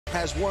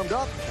has warmed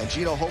up, and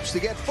Gino hopes to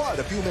get Fudd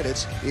a few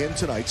minutes in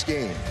tonight's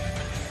game.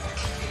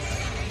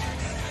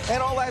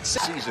 And all that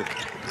season.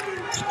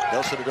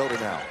 Nelson Adota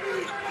now.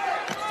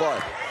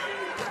 Fudd.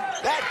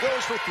 That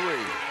goes for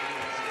three.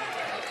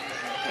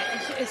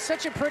 It's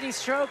such a pretty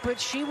stroke, but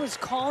she was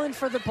calling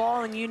for the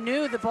ball, and you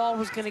knew the ball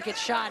was going to get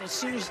shot as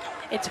soon as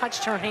it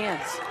touched her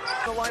hands.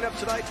 The lineup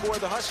tonight for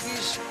the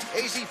Huskies.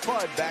 Azzi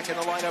Fudd back in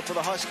the lineup for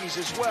the Huskies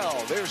as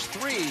well. There's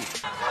three.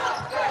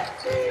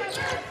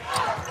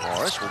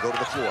 Morris will go to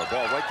the floor.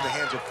 Ball right in the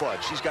hands of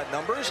Fudd. She's got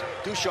numbers.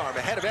 Ducharme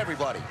ahead of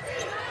everybody.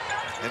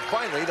 And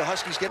finally, the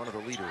Huskies get one of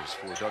the leaders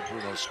for Doug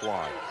Bruno's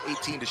squad.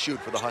 18 to shoot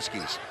for the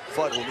Huskies.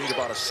 Fudd will need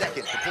about a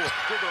second to pull a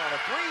trigger on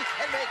a three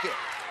and make it.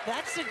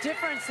 That's the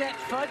difference that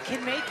Fudd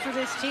can make for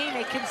this team,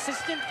 a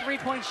consistent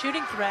three-point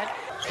shooting threat.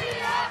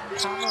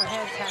 Calmer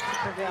heads have to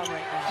prevail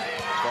right now.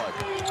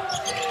 Fudd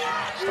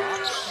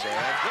stops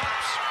and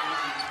drops.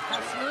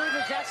 How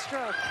smooth is that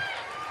stroke?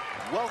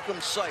 Welcome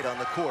sight on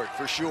the court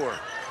for sure.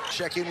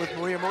 Check in with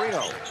Maria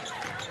Marino.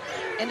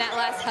 In that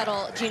last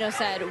huddle, Gino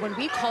said, when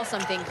we call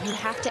something, you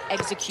have to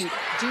execute.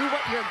 Do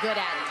what you're good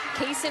at.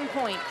 Case in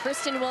point,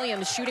 Kristen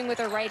Williams shooting with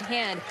her right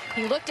hand.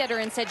 He looked at her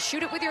and said,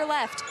 shoot it with your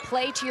left.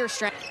 Play to your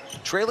strength.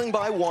 Trailing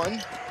by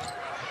one.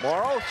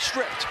 Morrow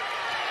stripped.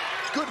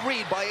 Good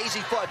read by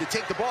Azzi Fudd to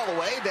take the ball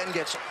away, then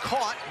gets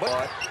caught.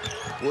 But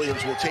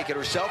Williams will take it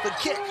herself and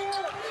kick.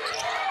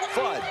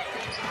 Fudd.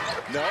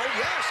 No,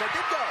 yes, I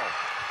did go.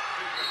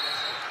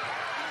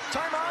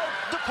 Timeout,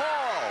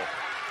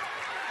 DePaul.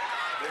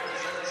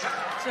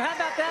 So how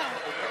about that?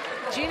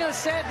 Gino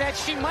said that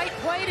she might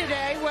play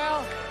today.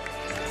 Well,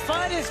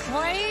 Fudd is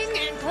playing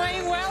and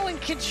playing well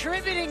and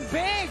contributing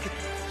big.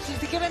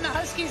 She's giving the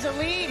Huskies a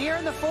lead here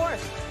in the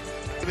fourth.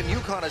 Giving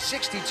UConn a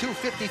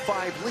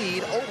 62-55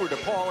 lead over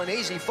DePaul, and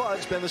Azzi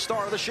Fudd's been the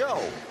star of the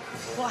show.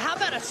 Well, how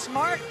about a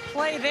smart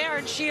play there?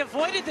 And she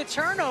avoided the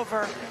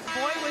turnover.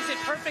 Boy, was it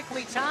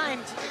perfectly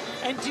timed.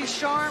 And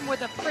Ducharme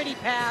with a pretty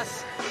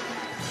pass.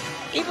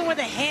 Even with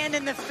a hand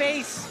in the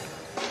face.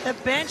 The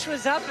bench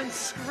was up and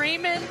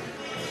screaming.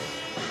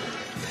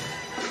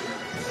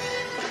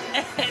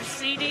 And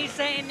CD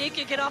saying,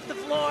 Nika, get off the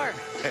floor.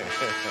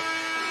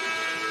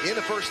 In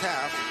the first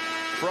half,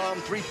 from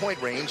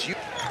three-point range,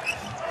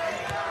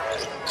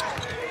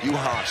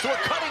 UConn to a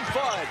cutting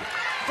Fudd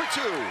for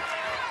two.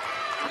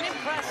 I'm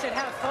impressed at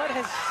how Fudd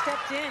has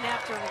stepped in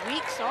after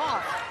weeks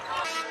off.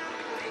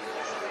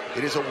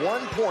 It is a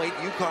one-point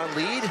UConn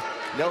lead.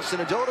 Nelson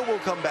Adota will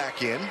come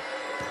back in.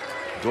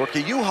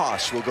 Dorka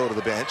Juhas will go to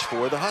the bench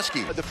for the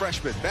Huskies. The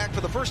freshman back for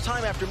the first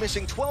time after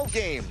missing 12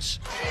 games.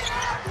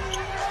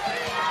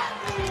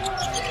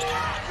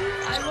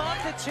 I love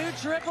the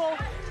two-dribble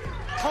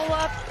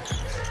pull-up.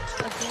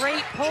 A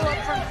great pull-up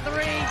from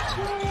three.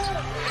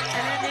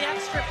 And then the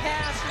extra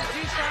pass from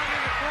Ducharme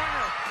in the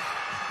corner.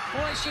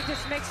 Boy, she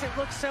just makes it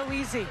look so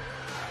easy.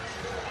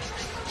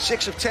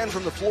 6 of 10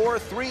 from the floor,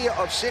 3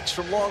 of 6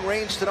 from long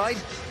range tonight.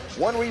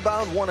 1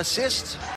 rebound, 1 assist.